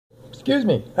Excuse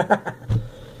me.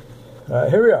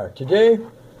 Here we are. Today,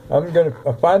 I'm going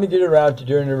to finally get around to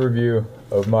doing a review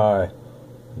of my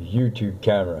YouTube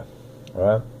camera.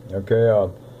 Alright? Okay,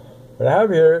 what I have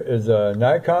here is a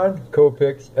Nikon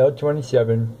Coolpix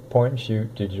L27 point and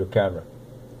shoot digital camera.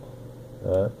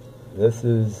 This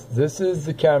is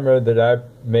the camera that I've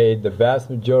made the vast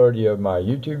majority of my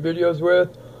YouTube videos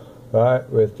with. Right,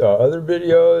 with other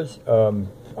videos,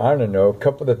 I don't know, a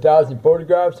couple of thousand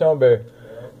photographs on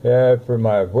for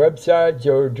my website,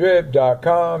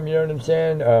 joedrip.com, you know what I'm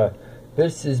saying?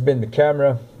 This has been the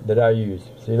camera that I use.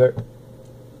 See, look.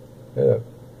 There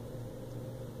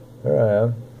I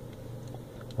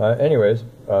am. Anyways,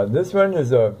 this one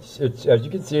is it's, as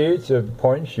you can see, it's a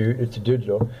point and shoot. It's a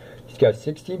digital. It's got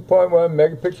 16.1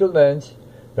 megapixel lens,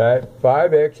 right?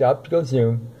 5x optical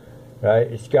zoom, right?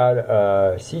 It's got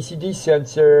a CCD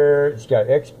sensor. It's got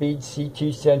X-speed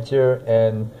C2 sensor,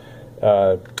 and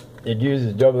it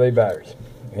uses AA batteries.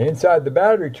 And inside the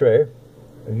battery tray,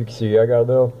 as you can see, I got a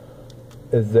little,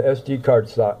 is the SD card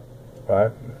slot,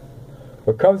 right?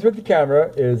 What comes with the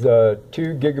camera is a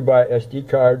 2 gigabyte SD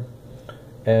card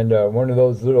and one of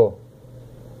those little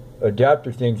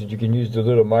adapter things that you can use the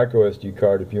little micro SD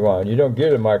card if you want. You don't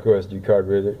get a micro SD card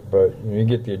with it, but you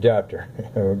get the adapter.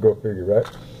 Go figure, right?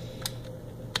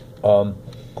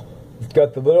 It's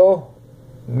got the little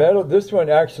metal. This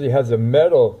one actually has a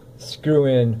metal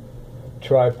screw-in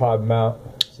tripod mount,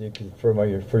 so you can, for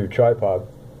your tripod.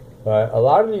 A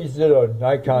lot of these little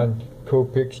Nikon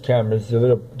Coolpix cameras, the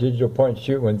little digital point and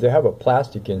shoot ones, they have a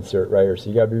plastic insert right here, so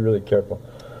you gotta be really careful.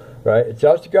 Right, it's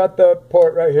also got the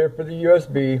port right here for the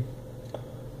USB.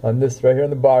 On this right here on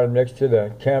the bottom, next to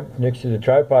the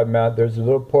tripod mount, there's a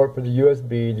little port for the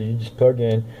USB that you just plug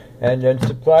in, and then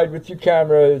supplied with your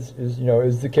camera is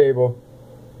the cable.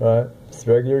 Right, it's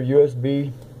regular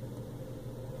USB.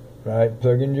 Right,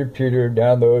 plug in your computer,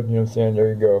 download. You know what I'm saying? There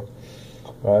you go.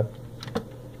 Right.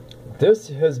 This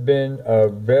has been a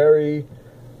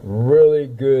really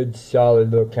good,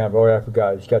 solid little camera. Oh, I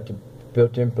forgot. It's got the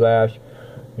built-in flash.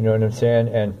 You know what I'm saying?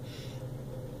 And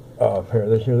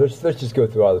let's just go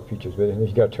through all the features with it.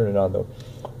 You got to turn it on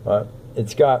though.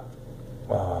 It's got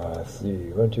let's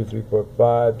see, 1, 2, 3, 4,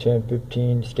 5, 10,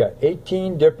 15. It's got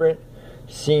 18 different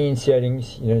scene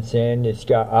settings. You know what I'm saying? It's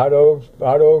got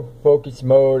auto focus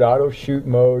mode, auto shoot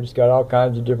mode. It's got all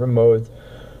kinds of different modes.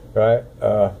 Right?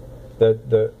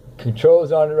 The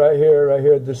controls on it right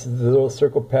here. This is the little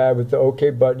circle pad with the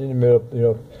OK button in the middle. You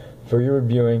know, for your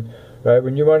reviewing. Right,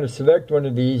 when you want to select one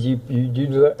of these, you do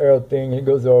the arrow thing, and it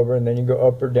goes over, and then you go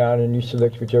up or down, and you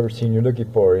select whichever scene you're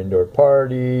looking for: indoor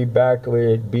party,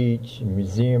 backlit, beach,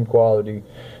 museum quality.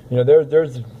 You know,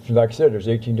 there's like I said, there's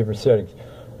 18 different settings,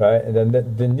 right? And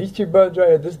then these two buttons right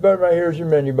here. This button right here is your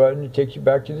menu button. It takes you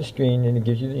back to the screen, and it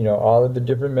gives you all of the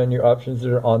different menu options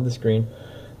that are on the screen.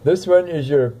 This one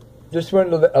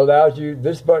allows you,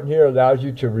 this button here allows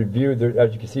you to review,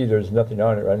 as you can see there's nothing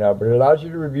on it right now, but it allows you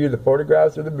to review the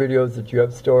photographs or the videos that you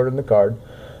have stored on the card.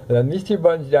 And then these two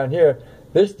buttons down here,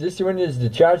 this one is the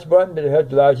trash button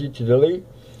that allows you to delete,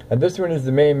 and this one is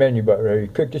the main menu button. Right? You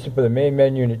click this one for the main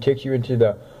menu, and it takes you into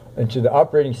the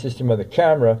operating system of the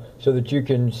camera, so that you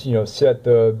can set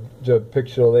the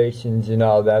pixelations and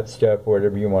all that stuff,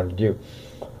 whatever you want to do.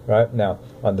 Right now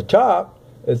on the top,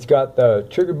 it's got the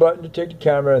trigger button to take the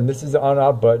camera, and this is the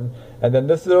on-off button. And then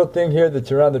this little thing here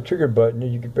that's around the trigger button,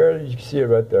 you can see it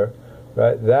right there.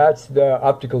 Right, that's the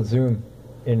optical zoom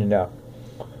in and out.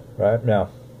 Right now,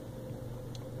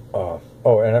 oh,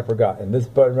 and I forgot. And this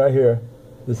button right here,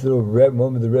 this little red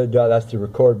one with the red dot, that's the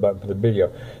record button for the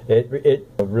video. It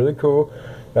really cool.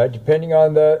 Right, depending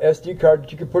on the SD card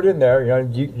that you can put in there.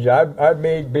 I've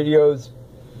made videos.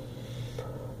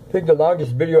 I think the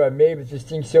longest video I made with this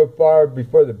thing so far,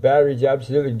 before the batteries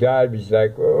absolutely died, was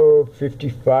like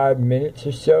 55 minutes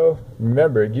or so.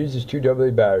 Remember, it uses 2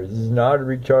 AA batteries. This is not a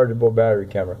rechargeable battery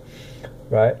camera,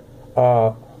 right?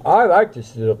 I like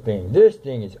this little thing. This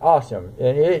thing is awesome,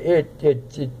 and it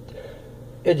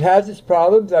has its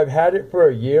problems. I've had it for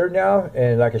a year now,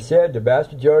 and like I said, the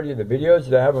vast majority of the videos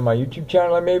that I have on my YouTube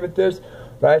channel I made with this,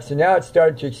 right? So now it's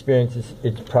starting to experience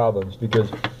its problems,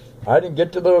 because I didn't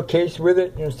get the little case with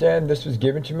it, you understand? This was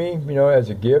given to me,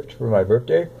 as a gift for my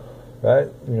birthday, right?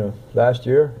 Last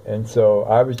year. And so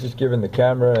I was just given the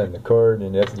camera and the cord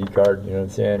and the SD card, you know what I'm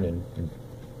saying? And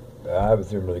I was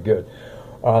doing really good.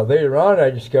 Later on, I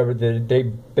discovered that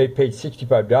they paid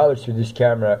 $65 for this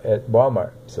camera at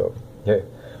Walmart. So, hey.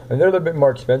 And they're a little bit more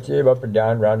expensive, up and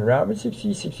down, round and round, but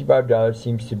 $65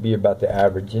 seems to be about the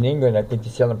average. In England, I think they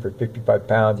sell them for 55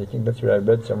 pounds. I think that's what I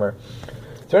read somewhere.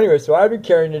 So anyway, so I've been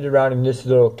carrying it around in this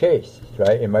little case,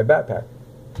 right, in my backpack.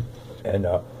 And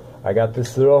I got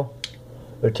this little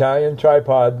Italian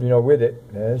tripod, you know, with it.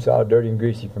 And it's all dirty and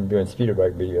greasy from doing speeder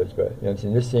bike videos, but you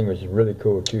know, this thing was really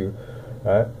cool too,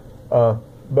 right?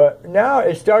 But now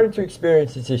it's starting to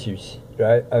experience its issues,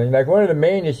 right? I mean, like one of the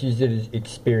main issues that it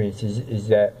experiences is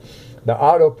that the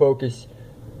autofocus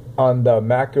on the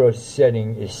macro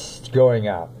setting is going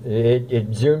out.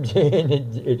 It zooms in,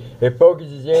 it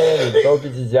focuses in, it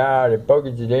focuses out, it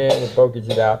focuses in, it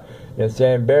focuses out. You know what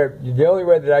I'm saying? The only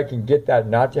way that I can get that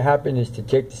not to happen is to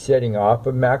take the setting off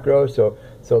of macro. So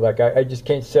like I just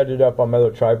can't set it up on my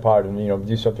little tripod and, you know,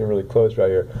 do something really close right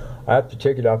here. I have to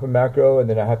take it off of macro, and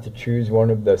then I have to choose one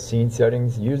of the scene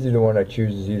settings. Usually the one I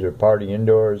choose is either party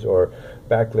indoors or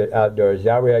backlit outdoors.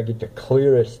 That way I get the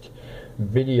clearest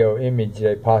video image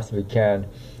that I possibly can,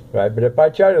 right? But if I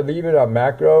try to leave it on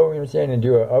macro, you know what I'm saying, and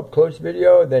do an up close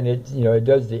video, then it's, you know, it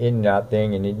does the in and out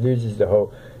thing, and it loses the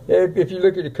whole. If you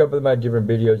look at a couple of my different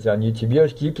videos on YouTube,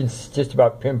 you can just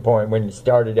about pinpoint when it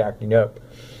started acting up,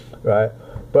 right?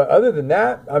 But other than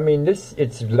that, I mean,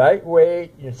 it's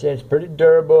lightweight. You know, it's pretty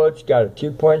durable. It's got a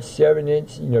 2.7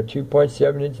 inch, you know,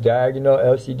 2.7 inch diagonal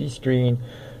LCD screen,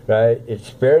 right? It's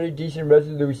fairly decent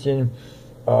resolution.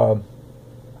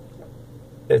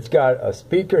 It's got a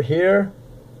speaker here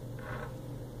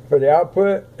for the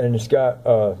output, and it's got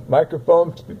a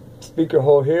microphone speaker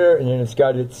hole here, and then it's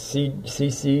got its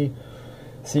CCD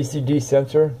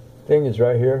sensor thing is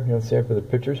right here, you know what I'm saying, for the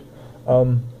pictures.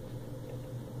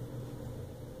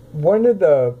 One of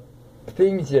the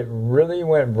things that really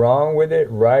went wrong with it,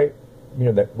 right, you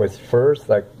know, that was first,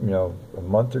 like, you know, a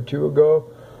month or two ago,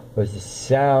 was the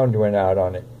sound went out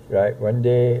on it. Right, one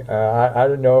day, I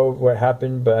don't know what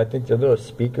happened, but I think the little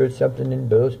speaker or something, in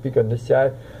the little speaker on this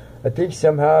side, I think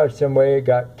somehow or some way it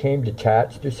came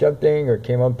detached or something, or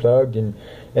came unplugged, and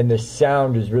the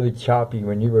sound was really choppy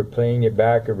when you were playing it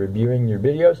back or reviewing your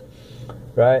videos,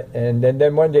 right? And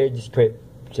then one day it just quit.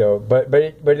 So, but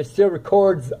it still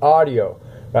records audio,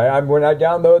 right? When I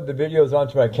download the videos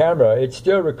onto my camera, it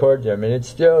still records them, and it's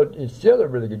still a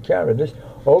really good camera.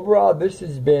 Overall, this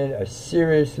has been a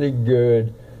seriously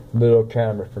good little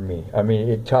camera for me. I mean,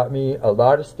 it taught me a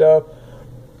lot of stuff.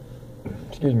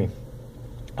 Excuse me.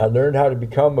 I learned how to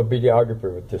become a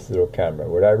videographer with this little camera.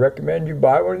 Would I recommend you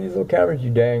buy one of these little cameras? You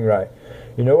dang right.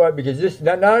 You know what? Because this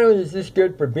not only is this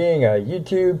good for being a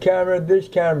YouTube camera, this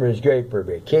camera is great for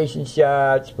vacation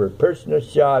shots, for personal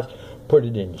shots. Put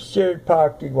it in your shirt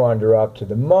pocket, wander off to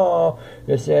the mall,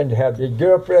 and have your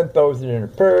girlfriend throws it in her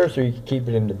purse, or you can keep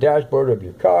it in the dashboard of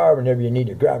your car whenever you need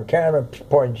to grab a camera,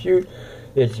 point and shoot.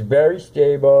 It's very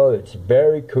stable. It's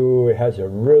very cool. It has a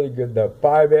really good, the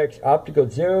 5x optical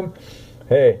zoom.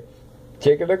 Hey,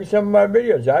 take a look at some of my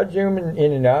videos. I zoom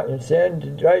in and out and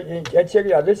send, right, and check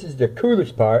it out. This is the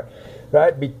coolest part,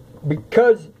 right,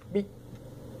 because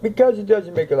it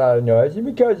doesn't make a lot of noise, and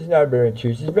because it's not very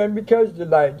intrusive, and because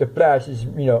the flash is,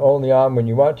 you know, only on when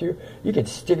you want to, you can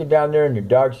stick it down there in your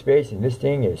dog's face, and this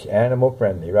thing is animal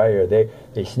friendly right here.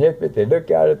 They sniff it, they look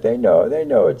at it, they know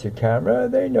it's a camera,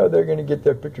 they know they're going to get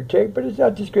their picture taken, but it's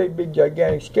not this great big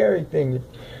gigantic scary thing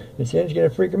that's going to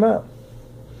freak them out.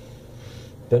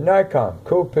 The Nikon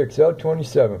Coolpix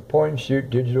L27 point and shoot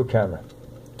digital camera.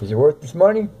 Is it worth this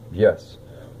money? Yes.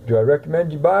 Do I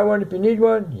recommend you buy one if you need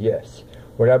one? Yes.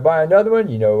 Would I buy another one?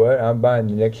 You know what? I'm buying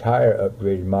the next higher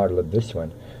upgraded model of this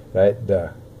one, right?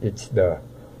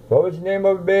 What was the name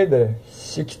of it, babe? The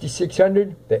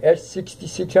 6600, the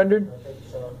S6600,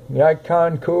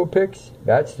 Nikon Coolpix.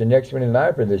 That's the next one in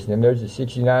line for this. And then there's the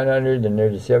 6900, and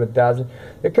there's the 7000.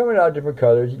 They're coming out different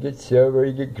colors. You get silver,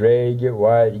 you get gray, you get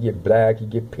white, you get black, you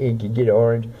get pink, you get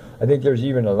orange. I think there's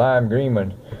even a lime green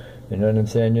one. You know what I'm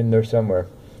saying? In there somewhere,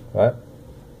 right?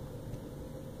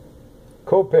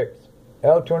 Coolpix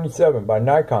L27 by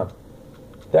Nikon.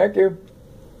 Thank you.